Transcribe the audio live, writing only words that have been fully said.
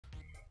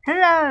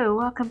Hello,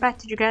 welcome back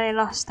to Dragalia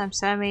Lost. I'm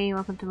Sammy,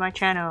 welcome to my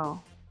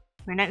channel.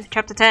 We're next to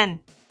chapter 10. And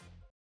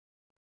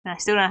I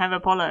still don't have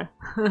Apollo.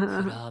 Yeah,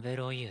 what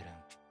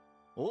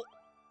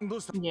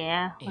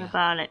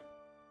about it?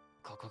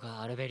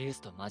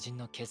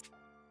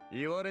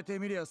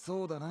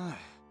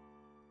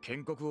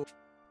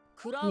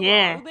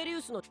 Yeah.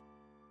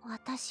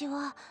 私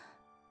は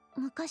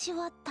昔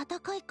は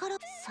戦いから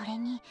それ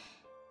に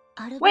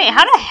Wait,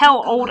 how the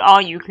hell old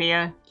are you,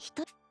 Cleo? で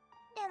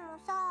も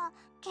さ、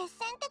決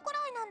戦ってくら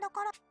いなんだ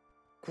から。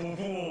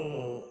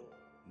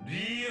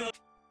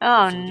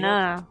 Oh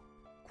no.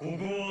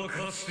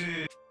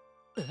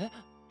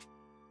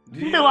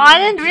 The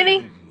island,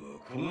 really?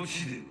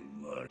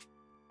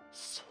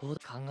 そう考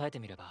えて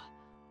みれば、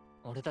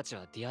俺たち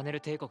はディアネル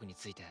帝国に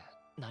ついて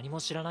何も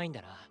知らないん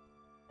だな。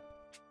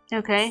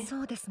 Okay. そ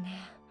うですね。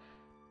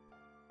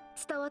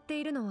伝わって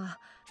いるのは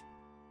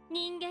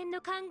人間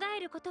の考え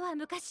ることは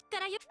昔か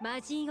らよ。魔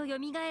人を蘇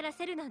ら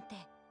せるなんて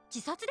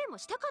自殺でも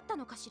したかった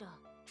のかしら。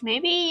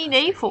 Maybe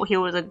they thought he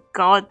was a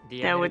god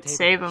that would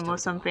save him or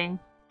something.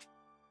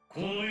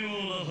 このよ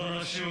うな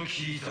話を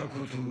聞いた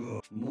こと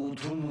がも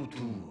ともと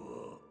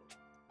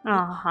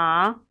は。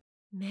は。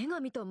女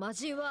神と魔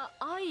人は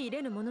相入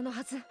れぬものの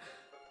はず。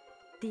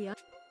ディア、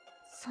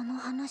その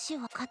話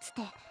はかつ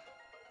て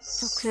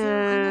属性を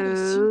離れ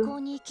信仰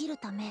に生きる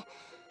ため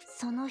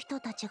その人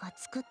たちが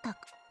作った。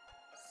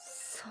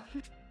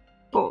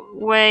 But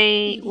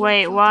wait,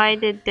 why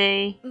did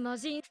they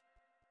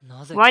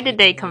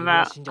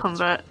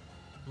convert?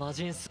 魔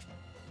人す。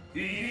イ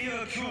リ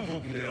ア峡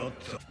谷であっ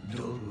た。だ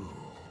が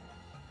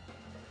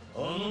あ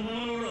の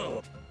者ら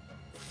は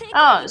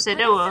Oh, so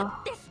they were.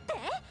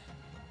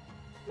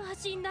 魔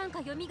人なん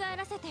か蘇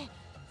らせて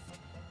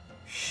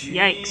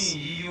Yikes.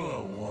 真意は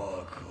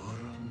わから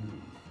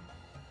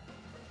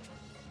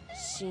ぬ。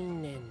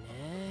信念ね。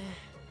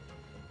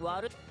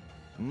悪っ。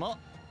ま、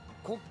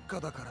国家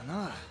だから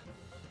な。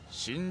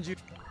信じ。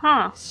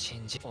Huh.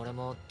 信じ。俺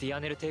もディア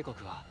ネル帝国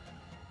は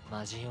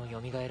魔人を蘇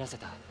らせ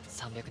た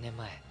300年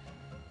前。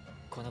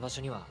この場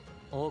所には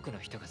多くの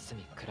人が住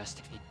み暮らし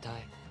て一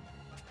体。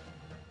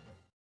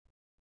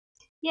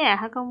 Yeah,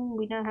 how come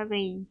we don't have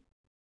any?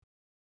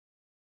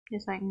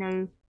 There's like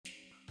no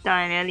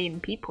dying alien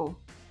people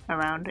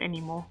around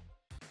anymore.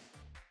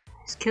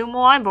 Let's kill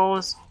more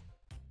eyeballs.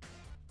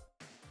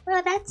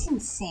 Well, that's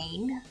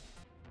insane.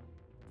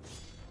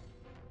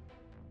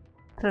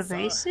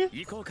 Pervasive?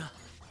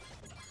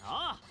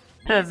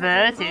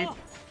 Perverted.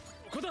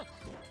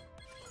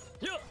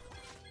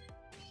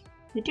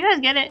 Did you guys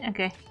get it?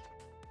 Okay.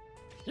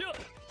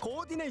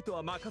 コーディネート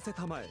は任せ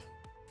たまえ。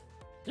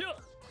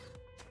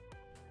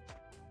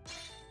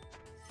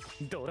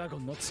ドラゴ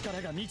ンの力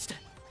が満ちて。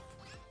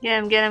 Get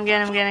him, get him,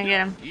 get him, get him,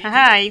 get him.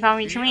 Haha, you can't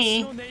reach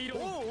me.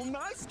 おお、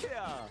ナイスケ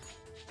ア。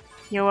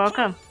 You're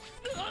welcome.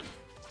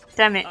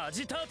 Damn it. ア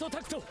ジタートタ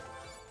クト。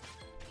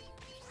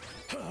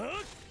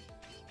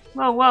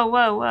 Whoa, whoa,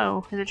 whoa,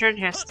 whoa. There's a treasure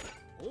chest.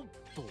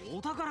 お、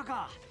お宝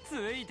か。つ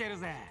いてる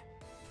ぜ。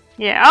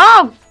 Yeah.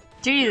 Oh!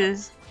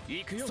 Jesus.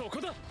 行くよ。そこ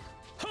だ。は、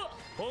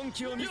本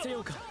気を見せよ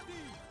うか。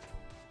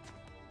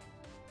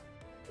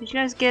 Did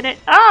you guys get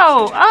it?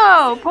 Oh!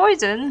 Oh!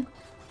 Poison!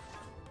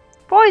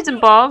 Poison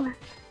bog!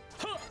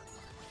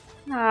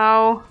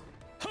 Oh.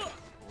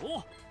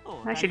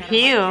 I should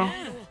heal.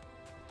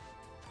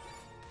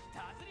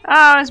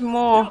 Oh, there's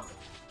more.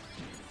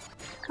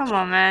 Come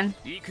on, man.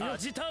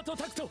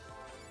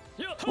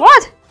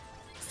 What?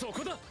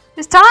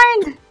 It's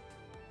timed!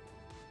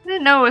 I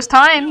didn't know it was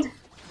timed.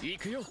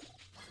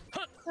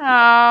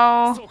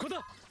 Oh.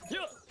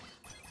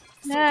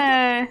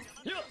 No.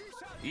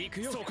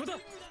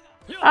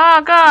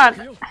 Oh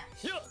god.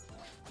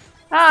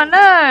 Oh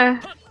no.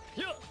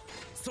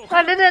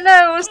 I didn't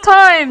know it was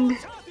timed.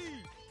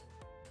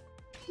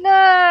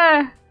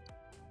 No.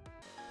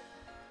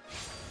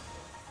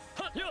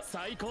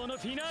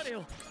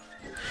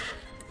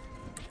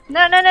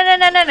 No, no, no, no,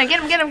 no, no, no. Get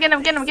him, get him, get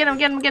him, get him, get him,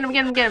 get him, get him,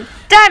 get him, get him.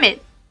 Damn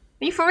it.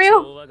 Are you for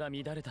real?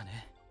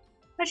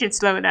 I should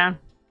slow it down.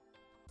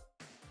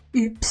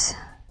 Oops.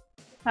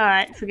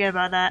 Alright, forget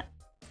about that.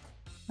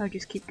 I'll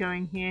just keep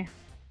going here.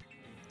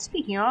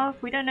 Speaking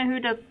of, we don't know who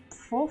the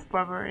fourth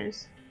brother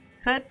is.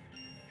 Third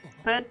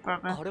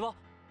brother. あれは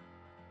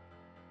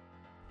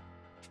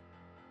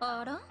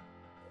あら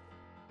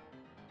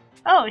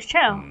Oh, it's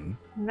Chell.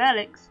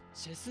 Alex.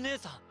 シェス姉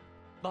さん、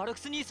バルク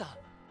ス兄さん。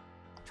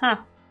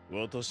 Huh.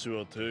 私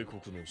は帝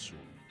国の将。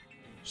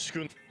主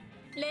君。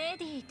レ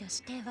ディーと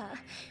しては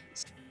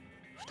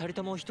二人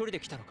とも一人で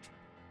来たのか。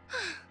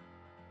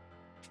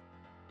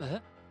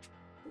え？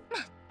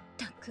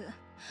たく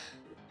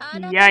あ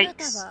なた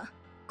方は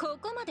こ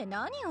こまで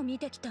何を見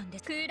てきたんで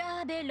すか。ク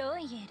ラーベロ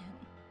イエルン、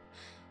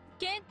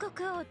建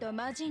国王と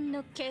魔人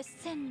の決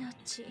戦の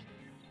地、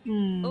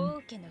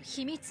王家の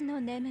秘密の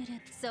眠る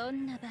そ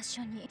んな場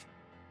所に。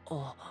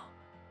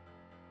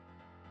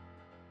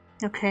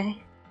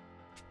Okay.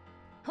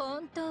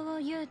 本当を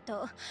言う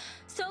と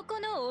そ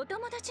このお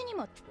友達に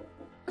も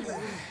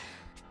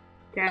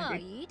まあ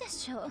いいで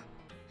しょう。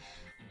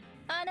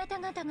あなた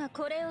方が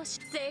これを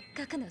せっ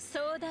かくの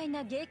壮大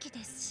な劇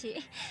ですし。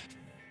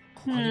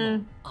ここに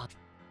も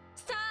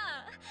さ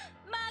あ、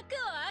幕を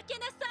開け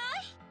なさ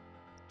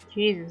い。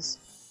 Jesus.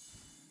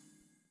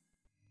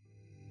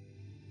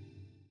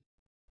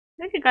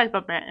 I think you guys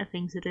got better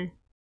things to do.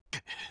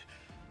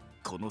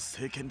 この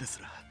政権です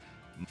ら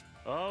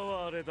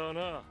哀れだ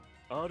な、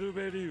アル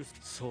ベリウス。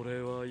そ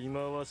れは忌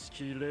まわし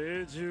き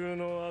霊獣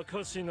の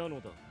証なの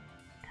だ。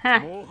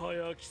もは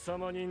や貴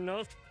様に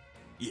な。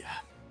い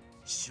や、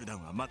手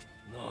段は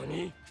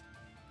何？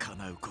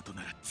叶うこと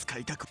なら使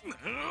いたく。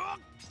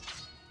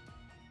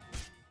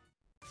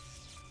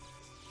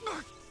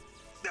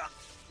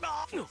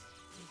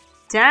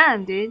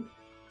Damn, dude.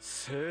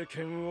 政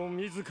権を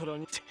自ら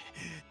に。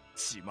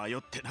血迷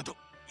ってなど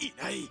い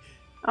ない。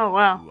Oh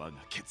wow. 我が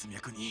血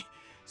脈に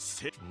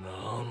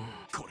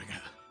これが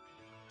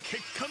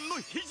血管の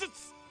秘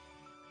術。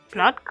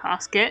 Blood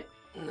casket.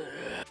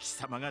 貴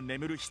様が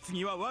眠る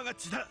棺は我が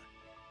血だ。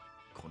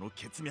この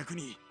血脈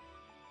に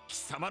貴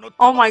様の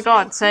Oh my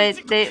god, so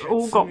they've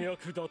all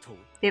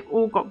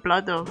got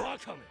blood of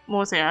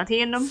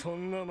mortality in them. そ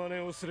んな真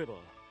似をすれば、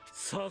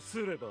さす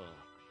れば、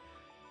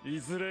い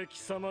ずれ貴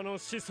様の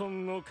子孫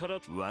のから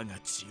我が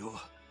血を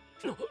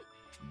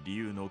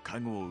竜の加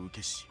護を受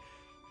けし、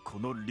こ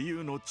の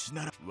竜の血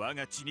なら我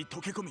が血に溶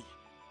け込み、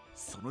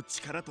その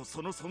力と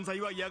その存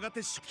在はやが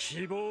て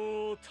希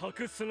望を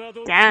託すな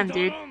ど。 Damn,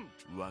 dude.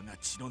 我が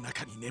血の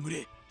中に眠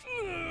れ。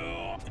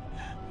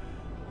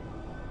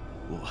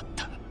終わっ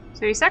た。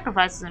 So he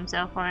sacrifices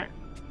himself for it.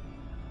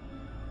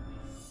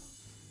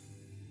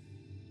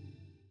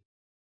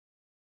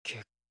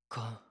 血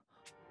管。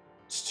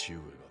父上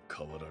が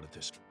変わられ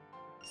てし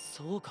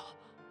そうか。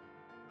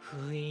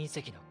封印遺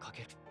跡のか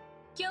ける。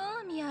興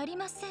味あり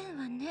ません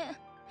わね。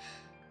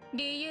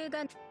理由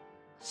が。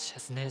シェ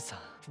ス姉さん、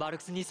バル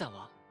クス兄さん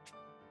は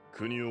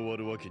国を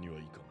割るわけには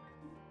いかん。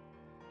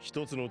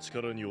一つの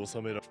力に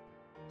収めら。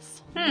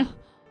そんな。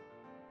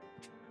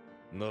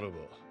ならば、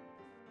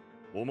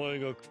お前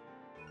が。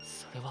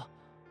それは。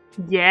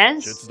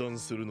Yes. 決断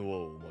するのは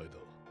お前だ。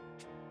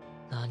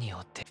何を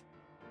って。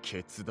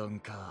決断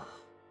か。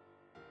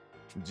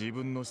自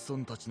分の子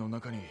孫たちの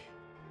中に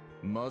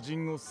魔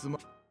人を住ま。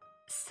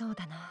そう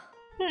だな。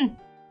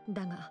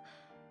だが。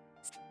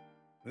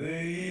い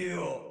い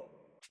よ。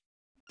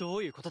ど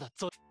ういうことだ。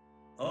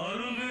アル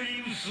ベ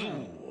リウス王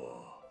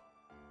は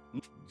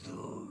だが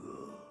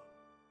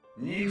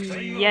肉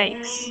体が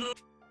Yikes.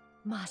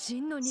 魔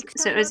人の肉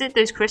So 体 is it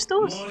those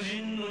crystals? 魔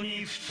人の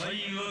肉体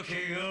は汚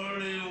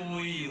れを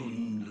呼ん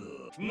だ。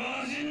魔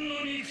人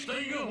の肉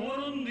体が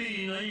滅んで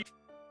いない。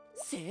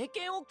政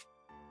権を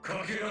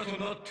かけらと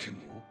なって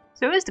も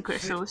So is the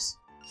crystals.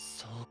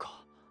 そう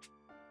か。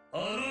ア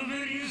ル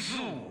ベリウス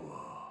王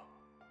は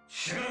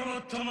知ら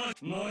なかった魔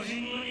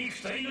人の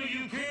肉体の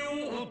行方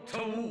を追った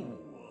王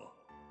は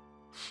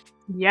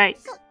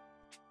Yikes.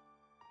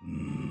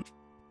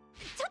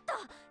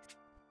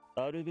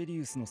 アルベリ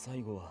ウスの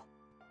最後は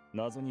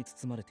謎に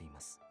包まれていま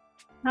す。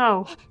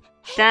Oh,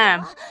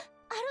 damn.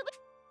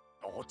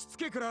 落ち着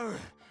けクラウ。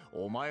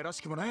お前ら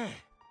しくも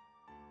ね。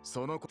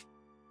その子。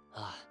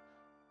ああ、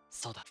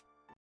そうだ。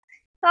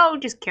 Oh,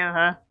 just kill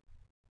her.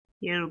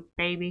 You little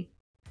baby.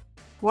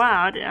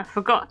 Wow, I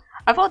forgot.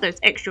 I thought those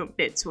extra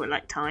bits were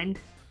like timed.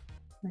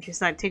 I was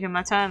just like taking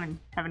my time and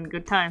having a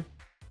good time.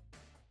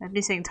 I'm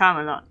missing time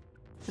a lot.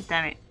 But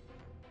damn it.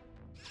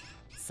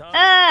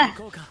 Ah!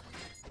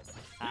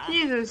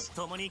 Jesus.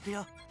 共に行く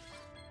よ。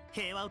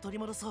平和を取り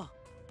戻そう。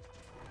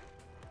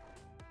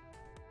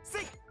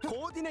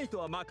コーディネート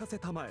は任せ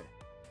たまえ。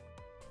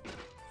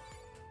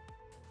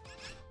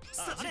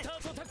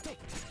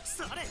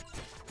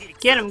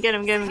Get him, get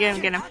him, get him, get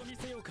him, get him.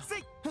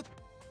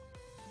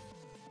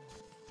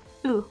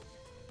 Ooh.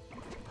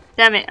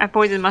 Damn it, I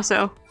poisoned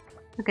myself.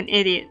 Like an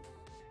idiot.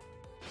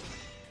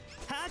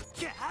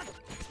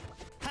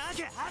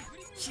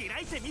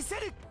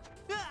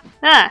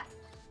 Ah!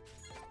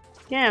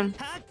 Get him.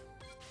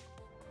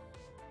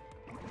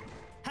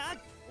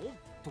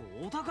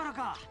 お宝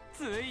か。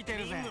ついて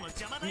るぜ。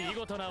見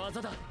事な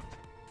技だ。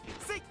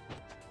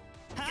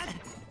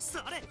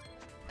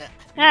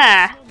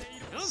Ah!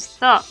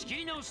 Stop.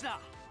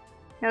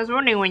 I was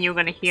wondering when you were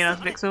gonna heal us,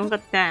 Vixel.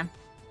 God damn.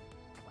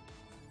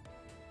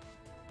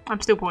 I'm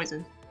still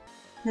poisoned.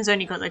 It's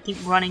only because I keep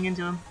running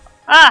into him.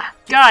 Ah!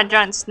 God,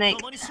 giant snake.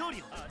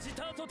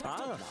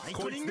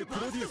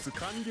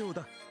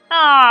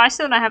 Ah, I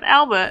still don't have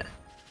Albert.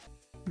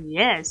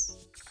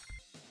 Yes.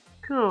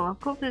 Cool, I've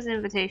got this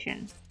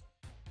invitation.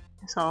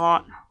 That's a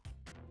lot.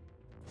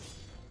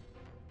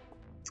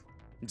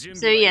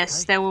 So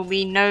yes, there will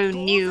be no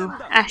new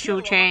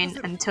astral chain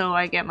until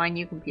I get my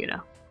new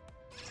computer.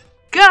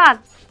 God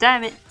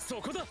damn it!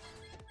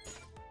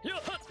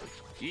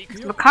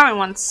 The current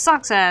one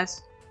sucks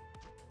ass.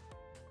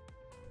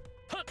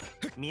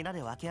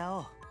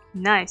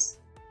 Nice.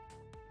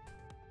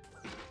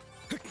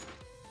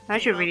 I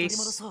should really.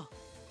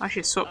 I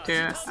should swap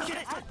to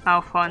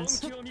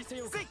Alphonse.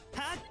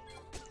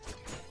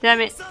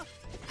 Damn it!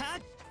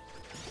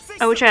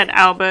 I wish I had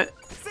Albert.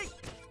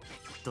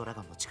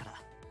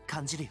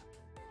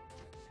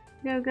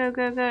 Go, go,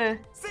 go, go.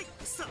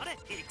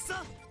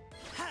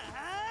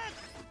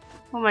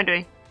 What am I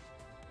doing?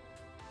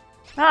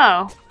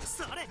 Oh.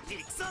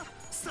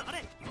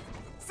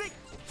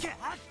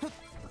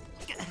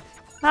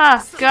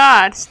 Oh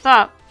God,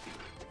 stop.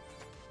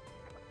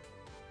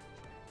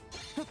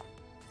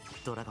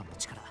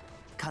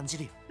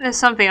 There's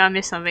something, I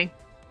missed something.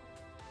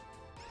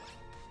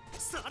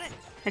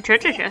 A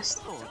treasure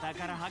chest.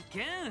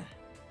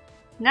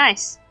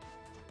 Nice.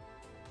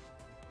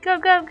 Go,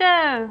 go,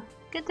 go!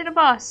 Get to the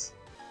boss.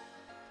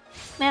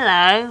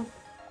 Hello.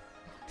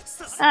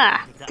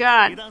 Ah,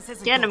 God.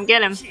 Get him,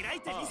 get him.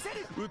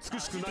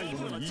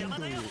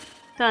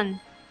 Done.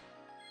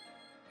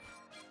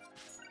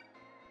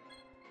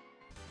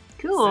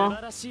 Cool.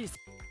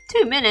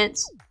 2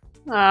 minutes?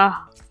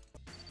 Oh.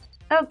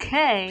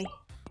 Okay.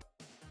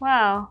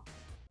 Wow.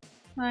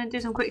 I'm gonna do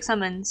some quick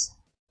summons.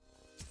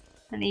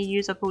 I need to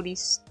use up all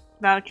these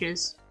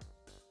vouchers.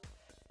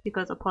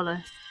 Because Apollo.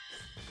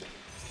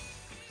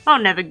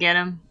 I'll never get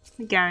him.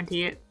 I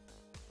guarantee it.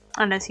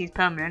 Unless he's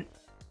permanent.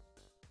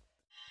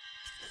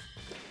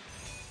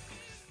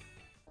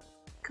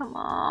 Come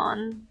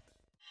on.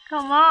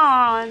 Come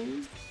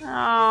on.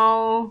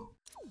 Oh.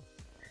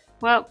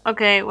 Well,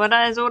 okay. Well,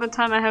 that is all the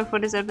time I have for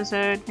this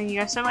episode. Thank you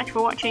guys so much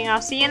for watching.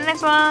 I'll see you in the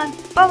next one.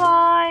 Bye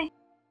bye.